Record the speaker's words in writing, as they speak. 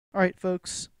Alright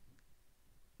folks,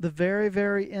 the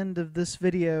very end of this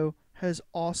video has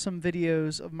awesome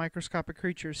videos of microscopic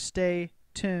creatures. Stay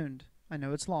tuned. I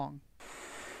know it's long.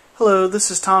 Hello, this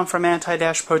is Tom from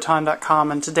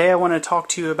anti-proton.com, and today I want to talk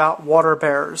to you about water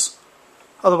bears,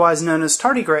 otherwise known as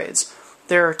tardigrades.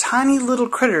 They're tiny little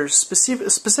critters,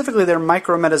 specifically they're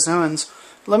micro-metazoans.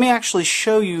 Let me actually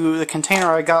show you the container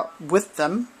I got with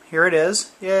them. Here it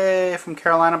is. Yay, from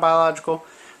Carolina Biological.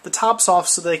 The top's off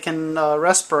so they can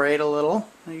respirate a little.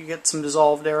 You get some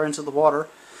dissolved air into the water.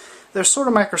 They're sort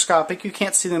of microscopic. You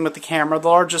can't see them with the camera. The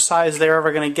largest size they're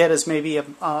ever going to get is maybe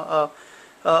a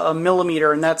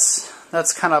millimeter, and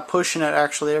that's kind of pushing it,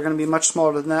 actually. They're going to be much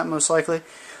smaller than that, most likely.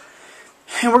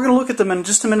 And we're going to look at them in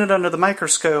just a minute under the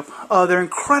microscope. They're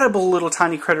incredible little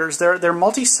tiny critters. They're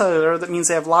multi-cellular. That means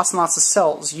they have lots and lots of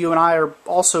cells. You and I are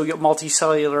also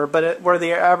multi-cellular, but where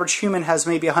the average human has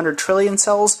maybe 100 trillion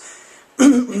cells,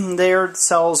 their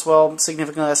cells, well,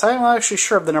 significantly less. I'm not actually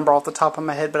sure of the number off the top of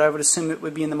my head, but I would assume it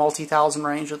would be in the multi-thousand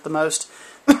range at the most.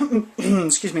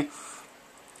 Excuse me.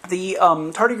 The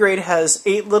tardigrade has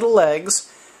 8 little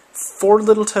legs, 4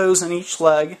 little toes in each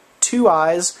leg, 2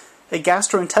 eyes, a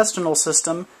gastrointestinal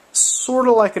system, sort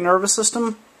of like a nervous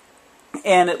system,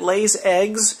 and it lays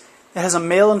eggs. It has a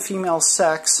male and female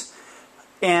sex,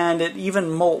 and it even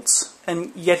molts.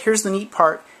 And yet here's the neat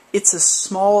part. It's as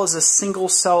small as a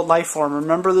single-celled life form.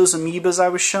 Remember those amoebas I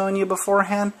was showing you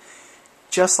beforehand?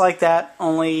 Just like that,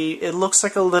 only it looks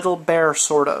like a little bear,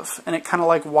 sort of, and it kind of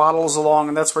like waddles along,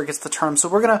 and that's where it gets the term. So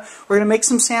we're gonna make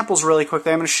some samples really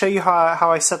quickly. I'm gonna show you how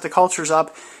I set the cultures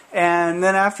up, and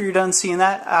then after you're done seeing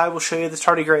that, I will show you the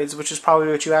tardigrades, which is probably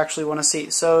what you actually want to see.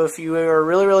 So if you are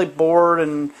really bored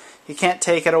and you can't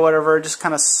take it or whatever, just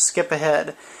kind of skip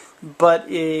ahead. But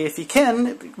if you can,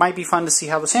 it might be fun to see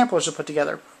how the samplers are put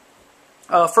together.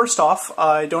 First off,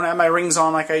 I don't have my rings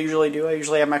on like I usually do. I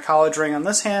usually have my college ring on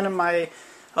this hand and my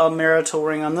marital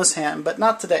ring on this hand, but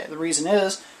not today. The reason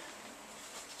is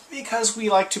because we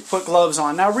like to put gloves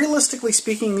on. Now, realistically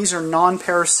speaking, these are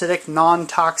non-parasitic,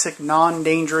 non-toxic,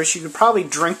 non-dangerous. You could probably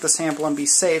drink the sample and be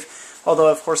safe, although,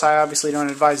 of course, I obviously don't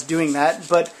advise doing that.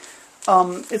 But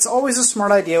it's always a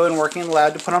smart idea when working in the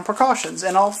lab to put on precautions.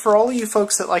 And for all of you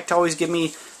folks that like to always give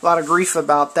me a lot of grief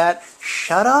about that,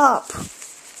 shut up!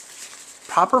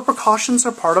 Proper precautions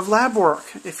are part of lab work.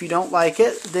 If you don't like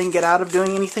it, then get out of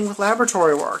doing anything with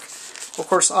laboratory work. Of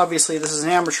course, obviously, this is an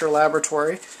amateur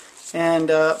laboratory. And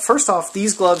first off,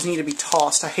 these gloves need to be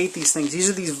tossed. I hate these things. These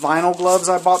are these vinyl gloves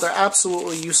I bought. They're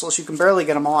absolutely useless. You can barely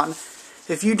get them on.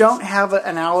 If you don't have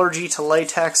an allergy to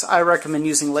latex, I recommend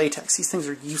using latex. These things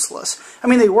are useless. I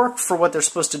mean, they work for what they're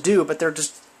supposed to do, but they're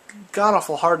just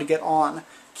god-awful hard to get on.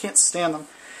 Can't stand them.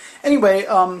 Anyway,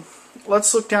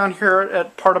 let's look down here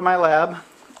at part of my lab.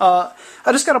 I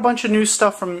just got a bunch of new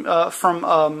stuff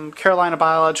from Carolina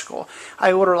Biological.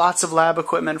 I order lots of lab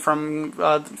equipment from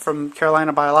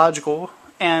Carolina Biological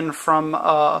and from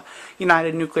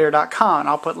UnitedNuclear.com, and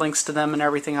I'll put links to them and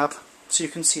everything up so you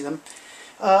can see them.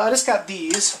 I just got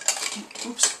these.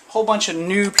 Oops, whole bunch of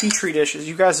new Petri dishes.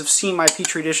 You guys have seen my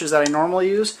Petri dishes that I normally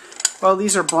use. Well,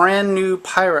 these are brand new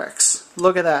Pyrex.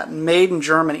 Look at that, made in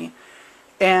Germany.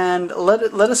 And let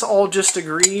us all just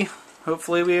agree,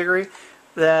 hopefully we agree,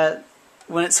 that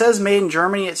when it says made in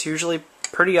Germany, it's usually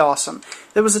pretty awesome.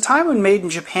 There was a time when made in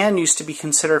Japan used to be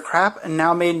considered crap, and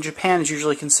now made in Japan is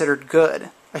usually considered good.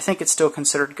 I think it's still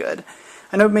considered good.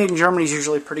 I know made in Germany is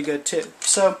usually pretty good too.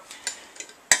 So,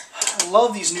 I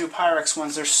love these new Pyrex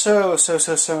ones. They're so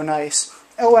nice.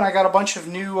 Oh, and I got a bunch of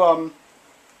new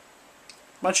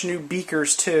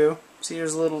beakers too. See,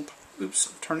 there's a little,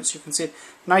 oops, turn it so you can see it.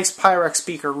 Nice Pyrex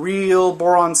beaker, real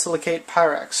boron silicate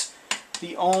Pyrex.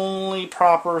 The only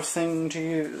proper thing to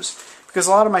use, because a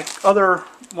lot of my other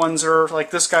ones are like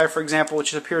this guy, for example,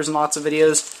 which appears in lots of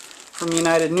videos from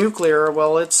United Nuclear.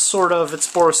 Well, it's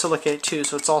borosilicate too,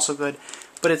 so it's also good,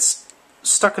 but it's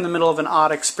stuck in the middle of an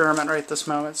odd experiment right this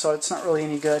moment, so it's not really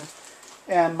any good.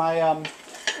 And my I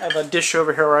have a dish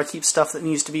over here where I keep stuff that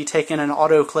needs to be taken and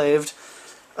autoclaved.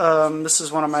 This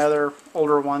is one of my other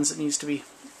older ones that needs to be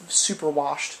super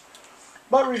washed,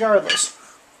 but regardless.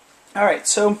 Alright,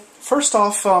 so first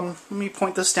off, let me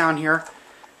point this down here.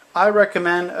 I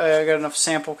recommend, I got enough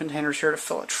sample containers here to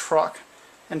fill a truck,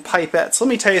 and pipettes. Let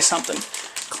me tell you something.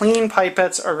 Clean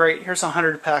pipettes are great. Here's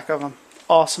 100 pack of them.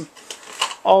 Awesome.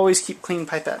 Always keep clean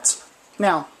pipettes.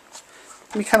 Now,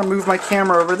 let me kind of move my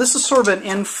camera over. This is sort of an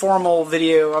informal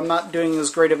video. I'm not doing as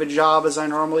great of a job as I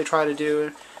normally try to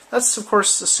do. That's, of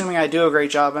course, assuming I do a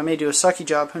great job. I may do a sucky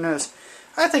job. Who knows?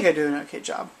 I think I do an okay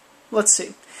job. Let's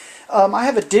see. I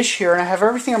have a dish here, and I have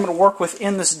everything I'm going to work with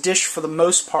in this dish for the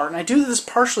most part. And I do this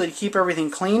partially to keep everything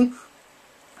clean,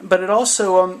 but it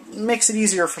also makes it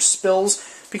easier for spills,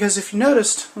 because if you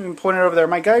noticed, let me point it over there,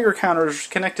 my Geiger counter is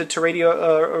connected to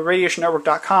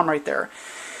radiationnetwork.com right there.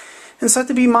 And so I have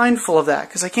to be mindful of that,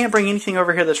 because I can't bring anything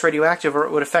over here that's radioactive or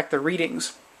it would affect the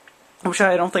readings, which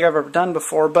I don't think I've ever done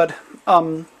before, but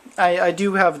I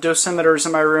do have dosimeters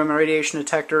in my room and radiation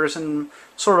detectors and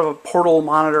sort of a portal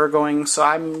monitor going, so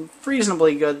I'm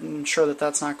reasonably good and sure that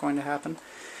that's not going to happen.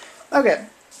 Okay,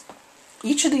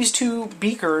 each of these two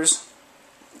beakers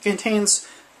contains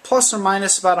plus or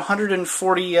minus about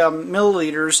 140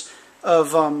 milliliters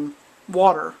of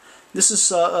water. This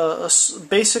is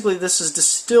basically this is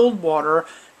distilled water.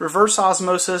 Reverse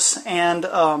osmosis and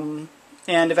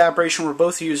evaporation were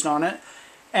both used on it,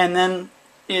 and then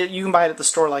you can buy it at the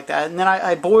store like that. And then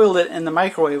I boiled it in the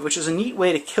microwave, which is a neat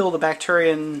way to kill the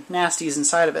bacteria and nasties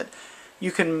inside of it.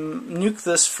 You can nuke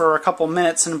this for a couple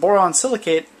minutes, and boron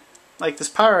silicate, like this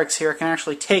Pyrex here, can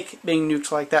actually take being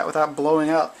nuked like that without blowing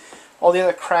up. All the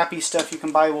other crappy stuff you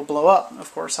can buy will blow up.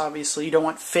 Of course, obviously, you don't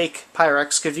want fake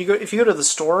Pyrex. Because if you go to the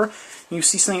store and you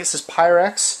see something that says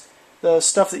Pyrex, the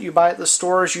stuff that you buy at the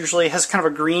stores usually has kind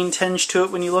of a green tinge to it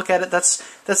when you look at it. It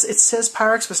says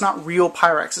Pyrex, but it's not real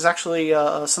Pyrex. It's actually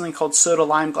something called soda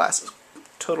lime glass. It's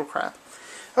total crap.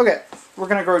 Okay, we're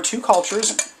going to grow 2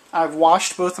 cultures. I've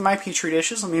washed both of my petri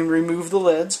dishes. Let me remove the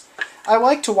lids. I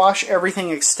like to wash everything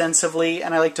extensively,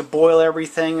 and I like to boil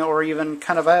everything, or even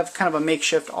I have kind of a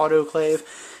makeshift autoclave,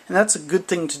 and that's a good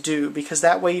thing to do, because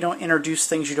that way you don't introduce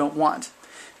things you don't want.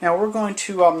 Now we're going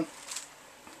to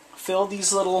fill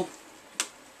these little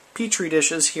petri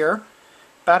dishes here,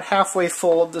 about halfway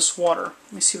full of this water.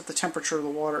 Let me see what the temperature of the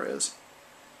water is.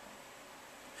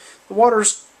 The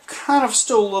water's kind of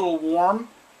still a little warm,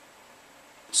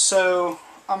 so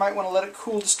I might want to let it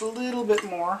cool just a little bit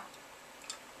more.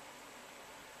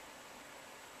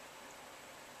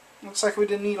 Looks like we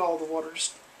didn't need all the water,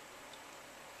 just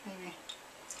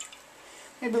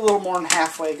maybe a little more than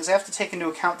halfway, because I have to take into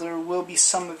account that there will be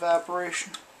some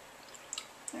evaporation.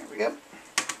 There we go.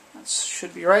 That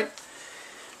should be right.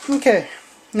 Okay,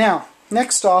 now,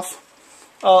 next off,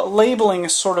 labeling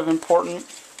is sort of important.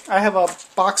 I have a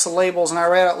box of labels, and I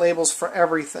write out labels for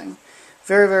everything.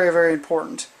 Very, very, very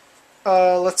important.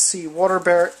 Let's see, water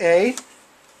bear A.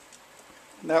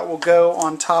 That will go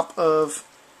on top of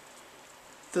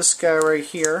this guy right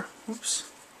here. Oops.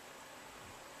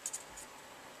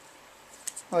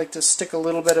 I like to stick a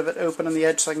little bit of it open on the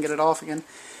edge so I can get it off again.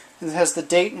 And it has the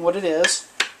date and what it is.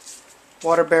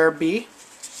 Water bear B.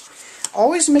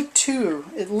 Always make 2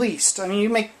 at least. I mean, you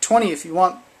make 20 if you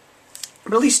want,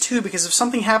 but at least 2, because if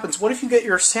something happens, what if you get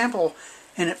your sample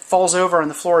and it falls over on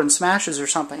the floor and smashes or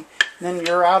something? And then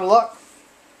you're out of luck.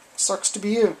 Sucks to be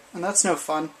you, and that's no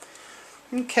fun.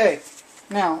 Okay,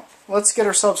 now let's get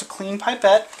ourselves a clean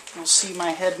pipette. You'll see my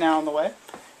head now in the way.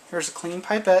 Here's a clean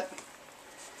pipette,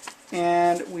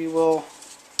 and we're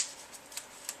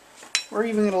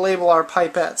even going to label our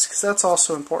pipettes, because that's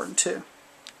also important too.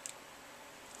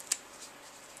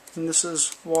 And this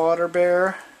is water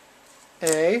bear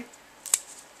A.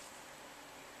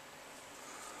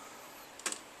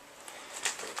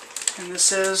 And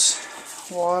this is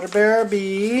water bear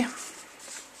B.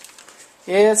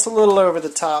 It's a little over the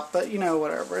top, but you know,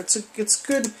 whatever. It's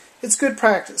good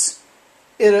practice.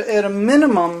 At a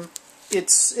minimum,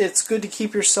 it's good to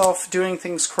keep yourself doing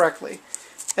things correctly.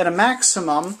 At a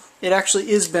maximum, it actually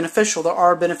is beneficial. There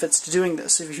are benefits to doing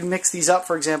this. If you mix these up,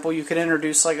 for example, you could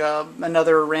introduce like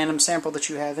another random sample that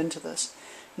you have into this,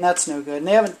 and that's no good. And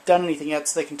they haven't done anything yet,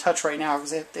 so they can touch right now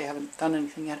because they haven't done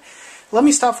anything yet. Let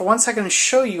me stop for 1 second and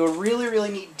show you a really, really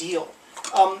neat deal.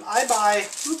 I buy,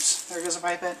 oops, there goes a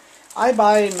pipette. I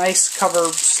buy nice cover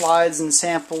slides and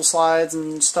sample slides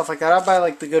and stuff like that. I buy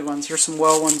like the good ones. Here's some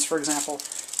well ones, for example.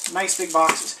 Nice big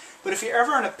boxes. But if you're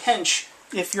ever in a pinch,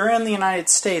 if you're in the United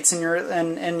States and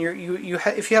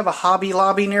if you have a Hobby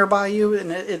Lobby nearby you,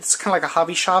 and it's kind of like a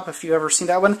hobby shop, if you've ever seen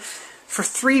that one, for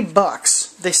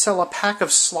 $3 they sell a pack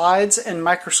of slides and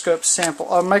microscope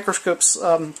microscope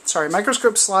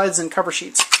slides and cover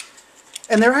sheets.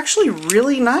 And they're actually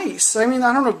really nice. I mean,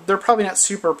 I don't know, they're probably not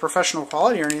super professional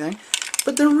quality or anything,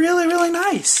 but they're really, really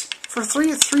nice. For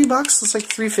 $3, it's like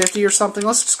 $3.50 or something.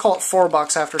 Let's just call it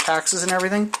 $4 after taxes and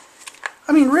everything.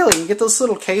 I mean, really, you get this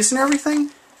little case and everything,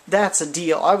 that's a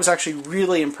deal. I was actually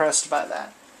really impressed by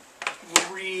that.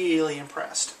 Really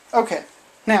impressed. Okay,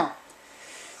 now,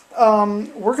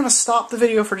 we're going to stop the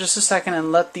video for just a second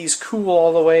and let these cool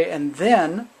all the way, and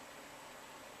then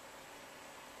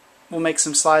we'll make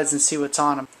some slides and see what's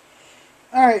on them.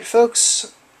 Alright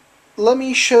folks, let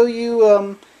me show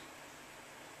you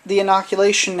the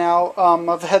inoculation now.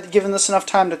 I've given this enough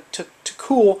time to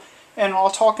cool, and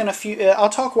I'll talk in a few. I'll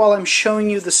talk while I'm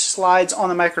showing you the slides on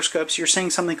the microscope. So you're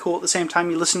saying something cool at the same time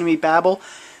you listen to me babble.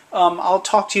 I'll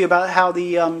talk to you about how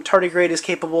the tardigrade is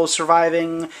capable of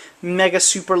surviving mega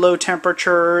super low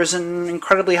temperatures and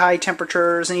incredibly high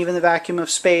temperatures and even the vacuum of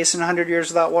space and 100 years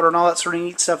without water and all that sort of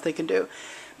neat stuff they can do.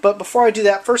 But before I do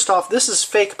that, first off, this is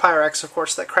fake Pyrex, of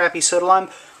course, that crappy soda lime.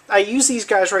 I use these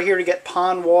guys right here to get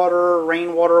pond water,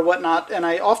 rainwater, whatnot, and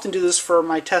I often do this for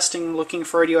my testing looking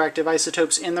for radioactive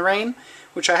isotopes in the rain,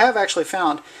 which I have actually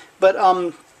found. But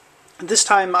this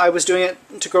time I was doing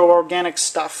it to grow organic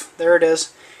stuff. There it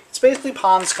is. It's basically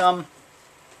pond scum,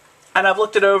 and I've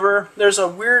looked it over. There's a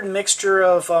weird mixture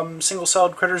of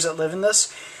single-celled critters that live in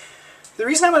this. The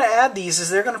reason I'm going to add these is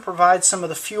they're going to provide some of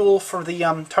the fuel for the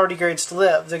tardigrades to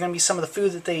live. They're going to be some of the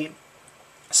food that they eat.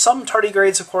 Some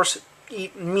tardigrades, of course,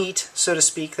 eat meat, so to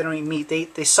speak. They don't eat meat.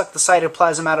 They suck the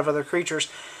cytoplasm out of other creatures.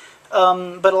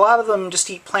 But a lot of them just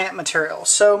eat plant material.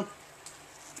 So,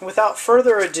 without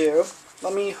further ado,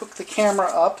 let me hook the camera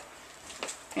up.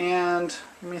 And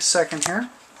give me a second here.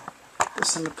 Put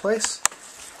this into place.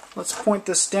 Let's point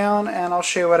this down and I'll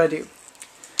show you what I do.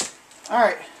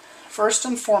 Alright, first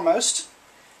and foremost,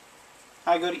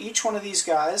 I go to each one of these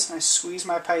guys and I squeeze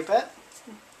my pipette.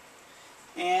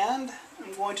 And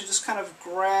I'm going to just kind of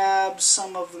grab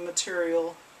some of the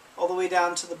material all the way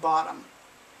down to the bottom.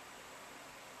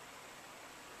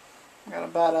 I got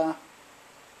about a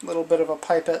little bit of a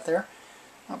pipette there.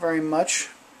 Not very much.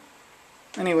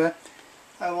 Anyway,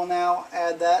 I will now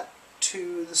add that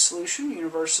to the solution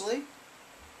universally.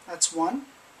 That's one.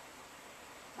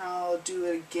 I'll do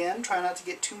it again. Try not to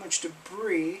get too much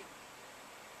debris.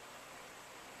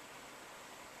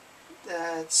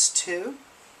 That's two.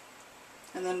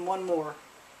 And then one more.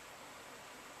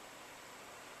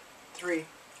 Three.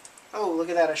 Oh, look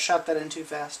at that. I shot that in too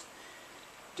fast.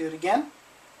 Do it again.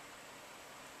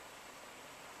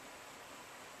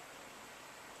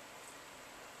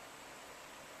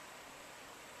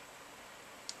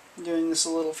 I'm doing this a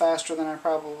little faster than I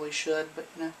probably should, but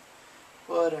you know,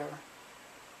 whatever.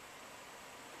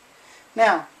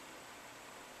 Now,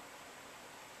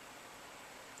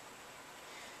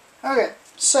 okay,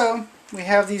 so we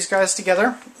have these guys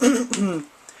together.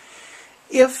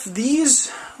 If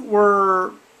these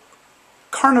were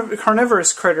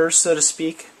carnivorous critters, so to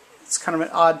speak, it's kind of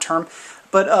an odd term,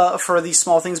 but for these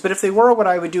small things, but if they were, what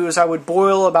I would do is I would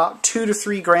boil about 2 to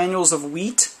 3 granules of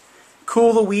wheat,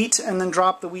 cool the wheat, and then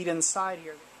drop the wheat inside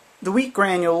here. The wheat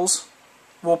granules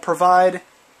will provide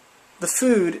the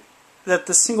food that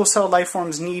the single-celled life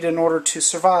forms need in order to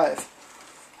survive.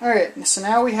 Alright, so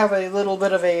now we have a little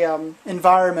bit of a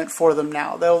environment for them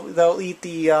now. They'll eat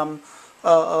the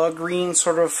green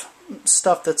sort of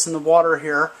stuff that's in the water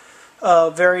here.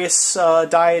 Various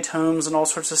diatoms and all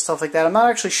sorts of stuff like that. I'm not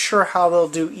actually sure how they'll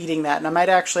do eating that, and I might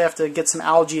actually have to get some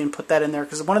algae and put that in there,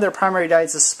 because one of their primary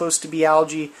diets is supposed to be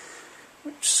algae,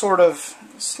 which sort of,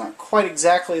 it's not quite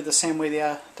exactly the same way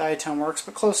the diatom works,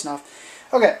 but close enough.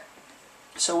 Okay,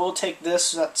 so we'll take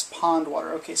this, that's pond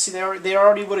water. Okay, see, they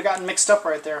already would have gotten mixed up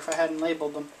right there if I hadn't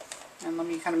labeled them. And let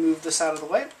me kind of move this out of the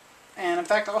way. And in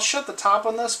fact, I'll shut the top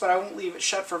on this, but I won't leave it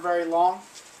shut for very long,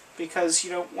 because you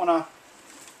don't want to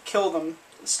kill them.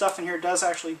 The stuff in here does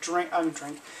actually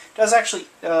does actually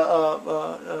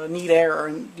need air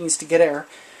and needs to get air.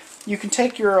 You can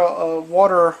take your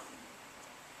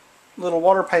little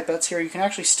water pipettes here, you can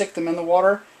actually stick them in the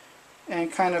water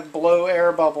and kind of blow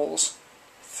air bubbles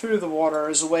through the water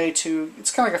as a way to, it's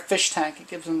kind of like a fish tank, it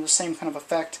gives them the same kind of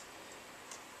effect.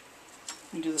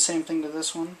 You do the same thing to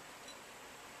this one.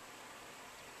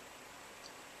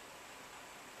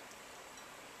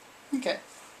 Okay,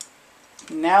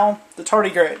 now the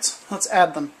tardigrades, let's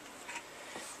add them.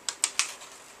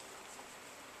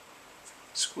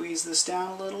 Squeeze this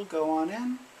down a little, go on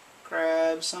in,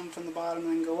 grab some from the bottom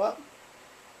and then go up,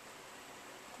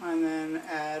 and then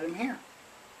add them here.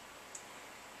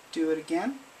 Do it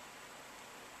again,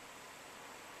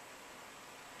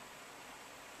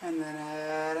 and then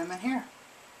add them in here.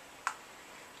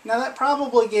 Now that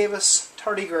probably gave us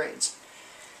tardigrades.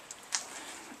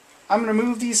 I'm going to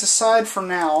move these aside for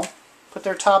now, put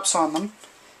their tops on them,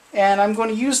 and I'm going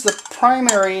to use the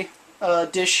primary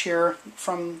dish here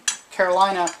from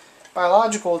Carolina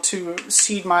Biological to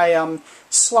seed my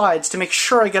slides to make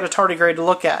sure I get a tardigrade to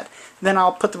look at. Then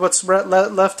I'll put what's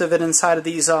left of it inside of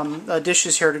these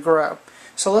dishes here to grow.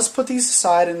 So let's put these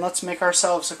aside and let's make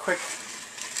ourselves a quick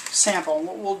sample. And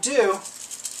what we'll do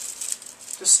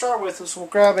to start with is we'll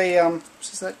grab a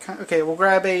we'll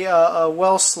grab a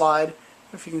well slide.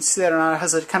 If you can see that or not, it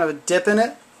has a kind of a dip in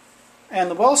it, and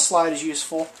the well slide is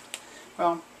useful,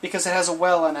 well, because it has a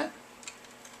well in it.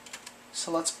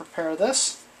 So let's prepare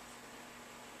this.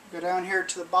 Go down here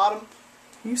to the bottom.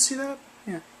 Can you see that?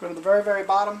 Yeah. Go to the very, very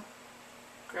bottom.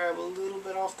 Grab a little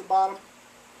bit off the bottom.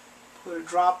 Put a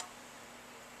drop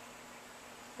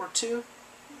or two,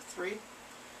 or three.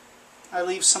 I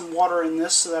leave some water in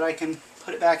this so that I can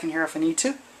put it back in here if I need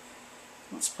to.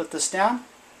 Let's put this down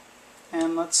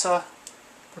and let's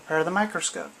prepare the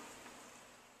microscope.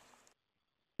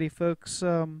 Hey folks,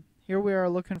 here we are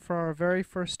looking for our very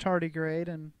first tardigrade,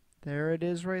 and there it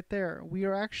is right there. We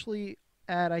are actually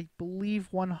at, I believe,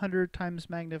 100 times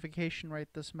magnification right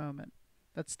this moment.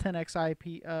 That's 10x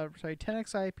IP,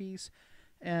 10x eyepiece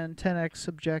and 10x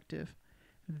subjective.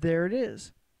 There it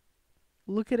is.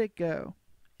 Look at it go.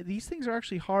 These things are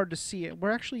actually hard to see.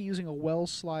 We're actually using a well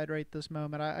slide right this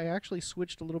moment. I actually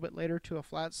switched a little bit later to a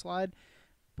flat slide,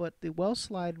 but the well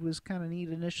slide was kind of neat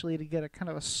initially to get a kind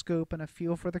of a scope and a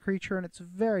feel for the creature, and it's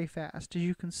very fast. As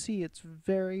you can see, it's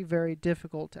very, very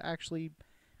difficult to actually,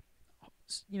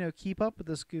 you know, keep up with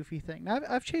this goofy thing. Now,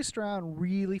 I've chased around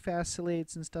really fast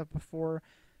ciliates and stuff before,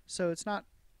 so it's not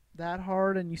that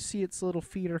hard, and you see its little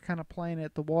feet are kind of playing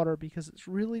at the water because it's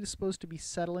really supposed to be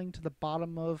settling to the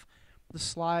bottom of the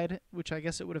slide, which I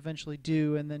guess it would eventually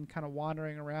do, and then kind of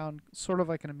wandering around sort of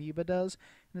like an amoeba does,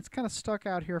 and it's kind of stuck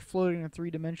out here floating in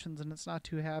 3 dimensions, and it's not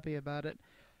too happy about it,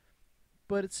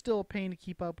 but it's still a pain to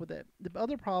keep up with it. The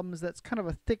other problem is that it's kind of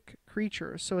a thick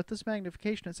creature, so at this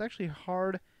magnification it's actually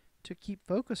hard to keep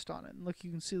focused on it. And look,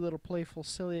 you can see a little playful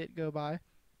ciliate go by.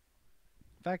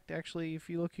 In fact, actually, if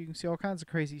you look, you can see all kinds of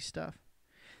crazy stuff.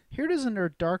 Here it is under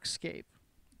Darkscape,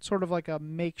 sort of like a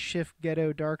makeshift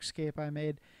ghetto Darkscape I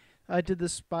made. I did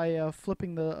this by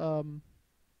flipping the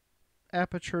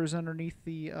apertures underneath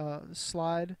the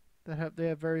slide. They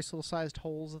have various little sized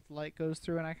holes that the light goes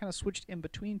through, and I kind of switched in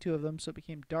between 2 of them so it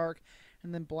became dark,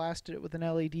 and then blasted it with an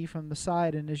LED from the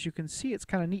side. And as you can see, it's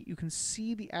kind of neat. You can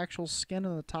see the actual skin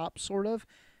on the top, sort of,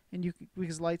 and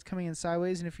because light's coming in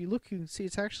sideways. And if you look, you can see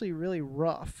it's actually really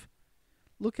rough.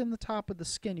 Look in the top of the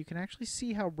skin. You can actually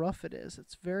see how rough it is.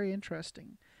 It's very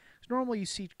interesting. Normally you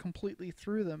see completely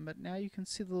through them, but now you can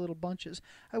see the little bunches.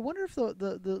 I wonder if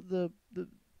the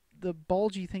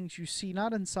bulgy things you see,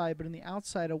 not inside but in the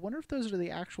outside, I wonder if those are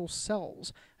the actual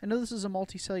cells. I know this is a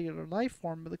multicellular life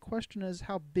form, but the question is,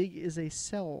 how big is a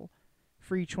cell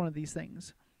for each one of these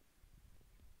things?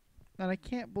 And I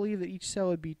can't believe that each cell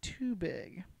would be too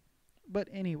big. But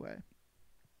anyway.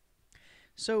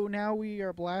 So now we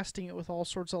are blasting it with all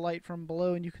sorts of light from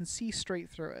below, and you can see straight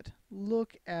through it.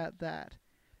 Look at that.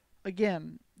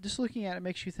 Again, just looking at it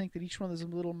makes you think that each one of those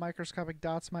little microscopic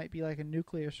dots might be like a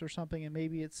nucleus or something, and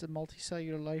maybe it's a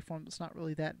multicellular life form that's not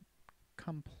really that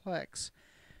complex.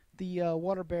 The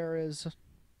water bear is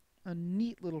a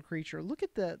neat little creature. Look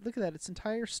at that. Look at that. Its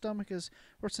entire stomach is,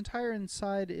 or its entire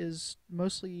inside is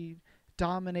mostly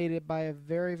dominated by a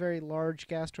very, very large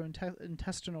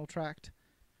gastrointestinal tract.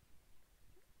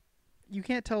 You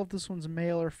can't tell if this one's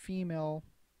male or female.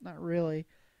 Not really.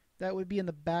 That would be in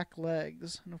the back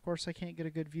legs, and of course I can't get a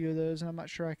good view of those, and I'm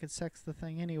not sure I could sex the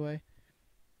thing anyway.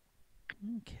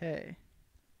 Okay,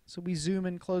 so we zoom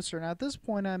in closer. Now at this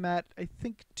point I'm at, I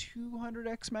think,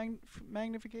 200x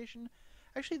magnification.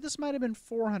 Actually, this might have been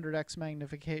 400x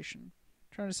magnification.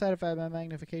 I'm trying to decide if I have my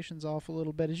magnifications off a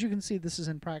little bit. As you can see, this is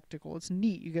impractical. It's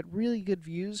neat. You get really good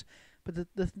views, but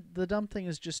the dumb thing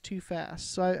is just too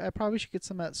fast. So I probably should get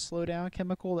some of that slow down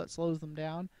chemical that slows them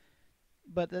down.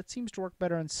 But that seems to work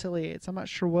better on ciliates. I'm not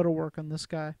sure what'll work on this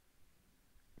guy.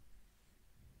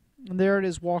 And there it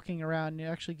is walking around, and it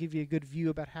actually give you a good view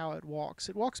about how it walks.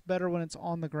 It walks better when it's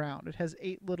on the ground. It has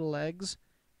 8 little legs.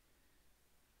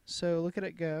 So look at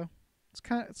it go. It's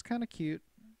kind of cute.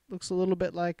 Looks a little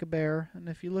bit like a bear, and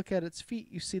if you look at its feet,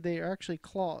 you see they are actually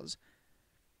claws.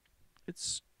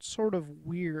 It's sort of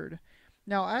weird.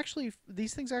 Now, actually,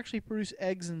 these things actually produce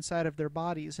eggs inside of their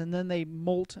bodies, and then they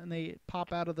molt and they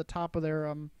pop out of the top of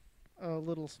their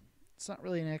little, it's not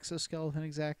really an exoskeleton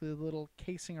exactly, the little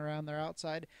casing around their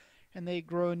outside, and they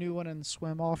grow a new one and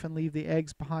swim off and leave the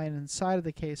eggs behind inside of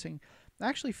the casing. I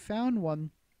actually found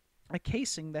one, a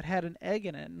casing that had an egg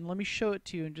in it, and let me show it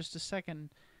to you in just a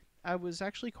second. I was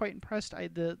actually quite impressed.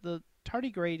 The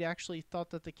tardigrade actually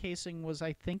thought that the casing was,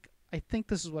 I think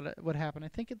this is what happened. I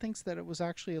think it thinks that it was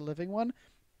actually a living one.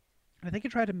 I think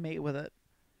it tried to mate with it.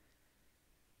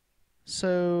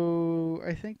 So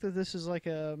I think that this is like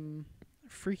a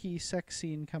freaky sex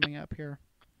scene coming up here.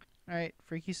 Alright,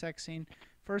 freaky sex scene.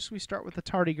 First we start with the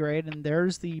tardigrade, and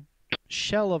there's the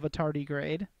shell of a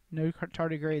tardigrade. No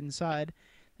tardigrade inside.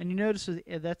 And you notice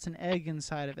that's an egg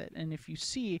inside of it. And if you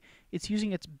see, it's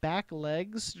using its back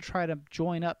legs to try to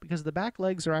join up, because the back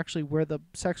legs are actually where the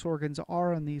sex organs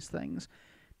are on these things.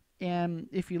 And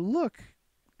if you look,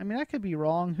 I mean, I could be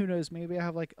wrong. Who knows? Maybe I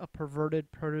have like a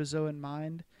perverted protozoan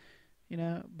mind,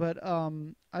 But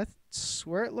I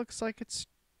swear it looks like it's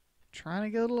trying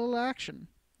to get a little action,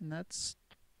 and that's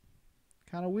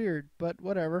kind of weird. But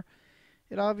whatever.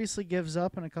 It obviously gives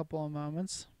up in a couple of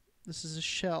moments. This is a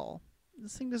shell.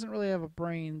 This thing doesn't really have a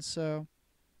brain, so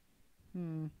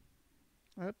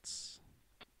that's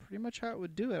pretty much how it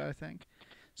would do it, I think.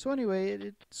 So anyway,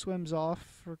 it swims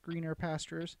off for greener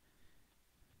pastures.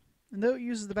 And though it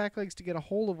uses the back legs to get a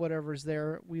hold of whatever's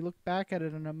there, we look back at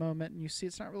it in a moment and you see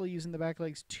it's not really using the back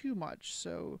legs too much.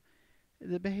 So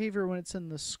the behavior when it's in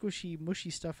the squishy, mushy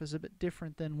stuff is a bit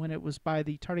different than when it was by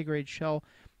the tardigrade shell.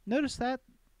 Notice that?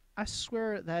 I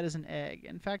swear that is an egg.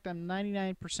 In fact, I'm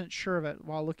 99% sure of it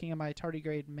while looking at my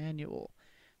tardigrade manual.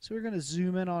 So we're going to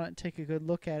zoom in on it and take a good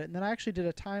look at it. And then I actually did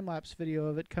a time-lapse video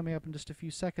of it coming up in just a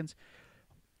few seconds.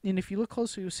 And if you look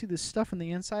closely, you'll see this stuff on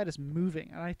the inside is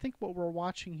moving. And I think what we're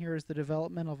watching here is the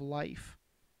development of life.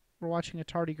 We're watching a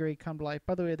tardigrade come to life.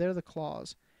 By the way, they're the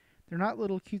claws. They're not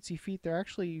little cutesy feet. They're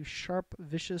actually sharp,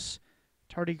 vicious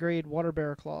tardigrade water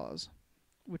bear claws,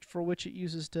 for which it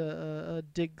uses to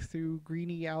dig through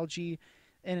greeny algae,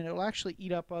 and it'll actually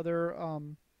eat up other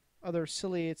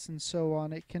ciliates and so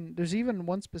on. There's even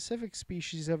one specific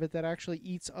species of it that actually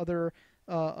eats other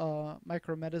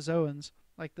micrometazoans,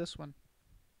 like this one.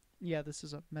 Yeah, this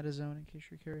is a metazoan, in case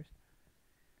you're curious.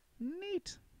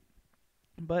 Neat.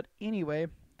 But anyway,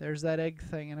 there's that egg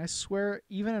thing, and I swear,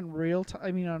 even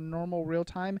in on normal real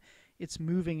time, it's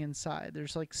moving inside.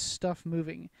 There's like stuff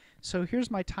moving. So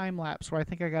here's my time lapse where I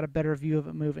think I got a better view of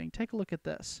it moving. Take a look at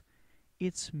this.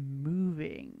 It's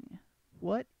moving.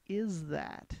 What is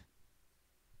that?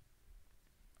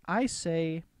 I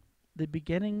say the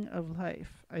beginning of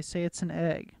life. I say it's an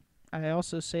egg. I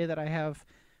also say that I have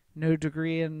no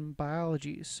degree in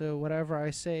biology, so whatever I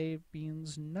say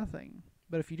means nothing.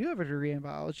 But if you do have a degree in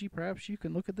biology, perhaps you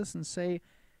can look at this and say,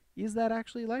 is that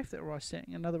actually life that we're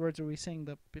seeing? In other words, are we seeing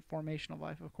the formation of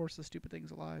life? Of course, the stupid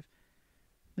thing's alive.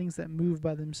 Things that move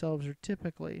by themselves are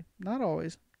typically, not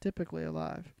always, typically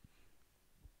alive.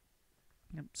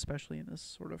 Especially in this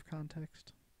sort of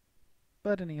context.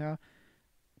 But anyhow,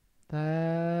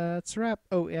 that's a wrap.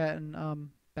 Oh, yeah,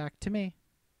 and back to me.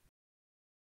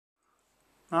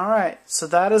 Alright, so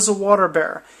that is a water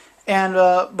bear. And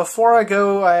before I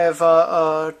go, I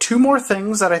have two more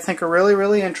things that I think are really,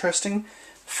 really interesting.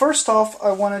 First off,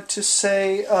 I wanted to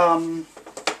say,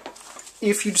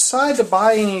 if you decide to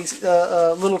buy any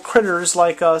little critters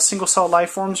like single-cell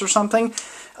life forms or something,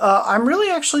 I really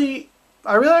actually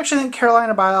think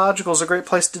Carolina Biological is a great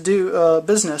place to do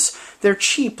business. They're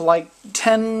cheap, like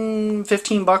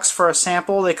 $10-15 for a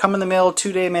sample. They come in the mail,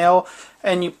 2-day mail,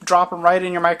 and you drop them right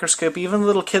in your microscope. Even a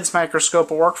little kid's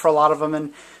microscope will work for a lot of them,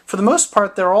 and for the most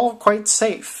part, they're all quite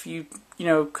safe. You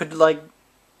could like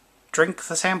drink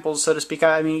the samples, so to speak.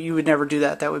 I mean, you would never do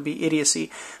that. That would be idiocy.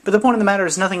 But the point of the matter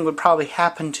is nothing would probably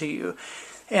happen to you.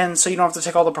 And so you don't have to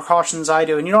take all the precautions I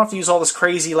do. And you don't have to use all this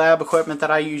crazy lab equipment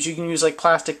that I use. You can use like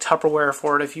plastic Tupperware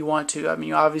for it if you want to. I mean,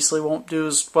 you obviously won't do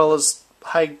as well as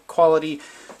high quality,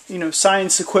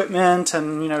 science equipment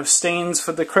and, stains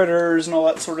for the critters and all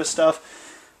that sort of stuff.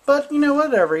 But,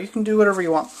 whatever. You can do whatever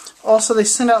you want. Also, they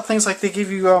send out things like they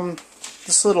give you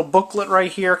this little booklet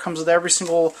right here. It comes with every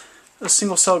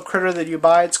single-celled critter that you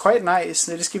buy. It's quite nice.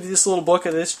 They just give you this little book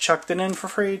of this, chucked it in for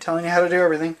free, telling you how to do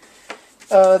everything.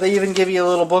 They even give you a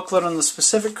little booklet on the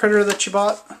specific critter that you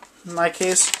bought. In my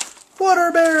case,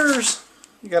 water bears!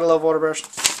 You gotta love water bears.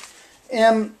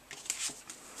 And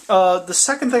the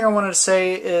second thing I wanted to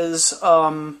say is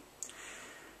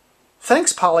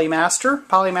thanks, Polymaster.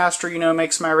 Polymaster,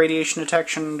 makes my radiation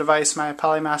detection device, my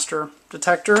Polymaster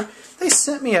detector. They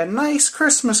sent me a nice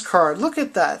Christmas card. Look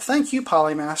at that. Thank you,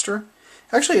 Polymaster.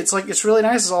 Actually, it's really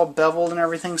nice. It's all beveled and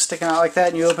everything sticking out like that,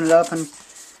 and you open it up and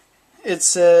it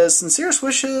says, "Sincerest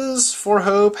wishes for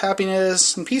hope,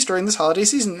 happiness, and peace during this holiday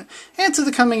season, and to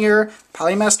the coming year,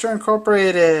 Polymaster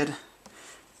Incorporated."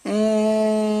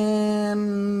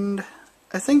 And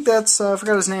I think that's, I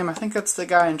forgot his name, I think that's the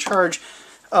guy in charge.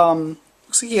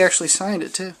 Looks like he actually signed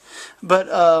it too. But,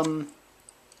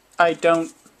 I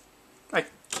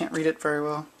can't read it very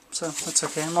well, so that's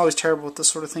okay. I'm always terrible with this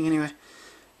sort of thing anyway.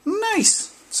 Nice!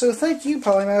 So thank you,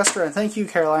 Polymaster, and thank you,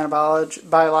 Carolina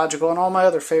Biological, and all my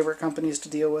other favorite companies to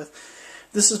deal with.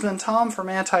 This has been Tom from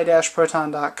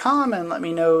anti-proton.com, and let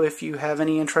me know if you have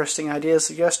any interesting ideas,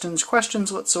 suggestions,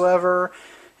 questions whatsoever.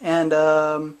 And,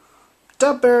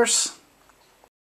 dub bears!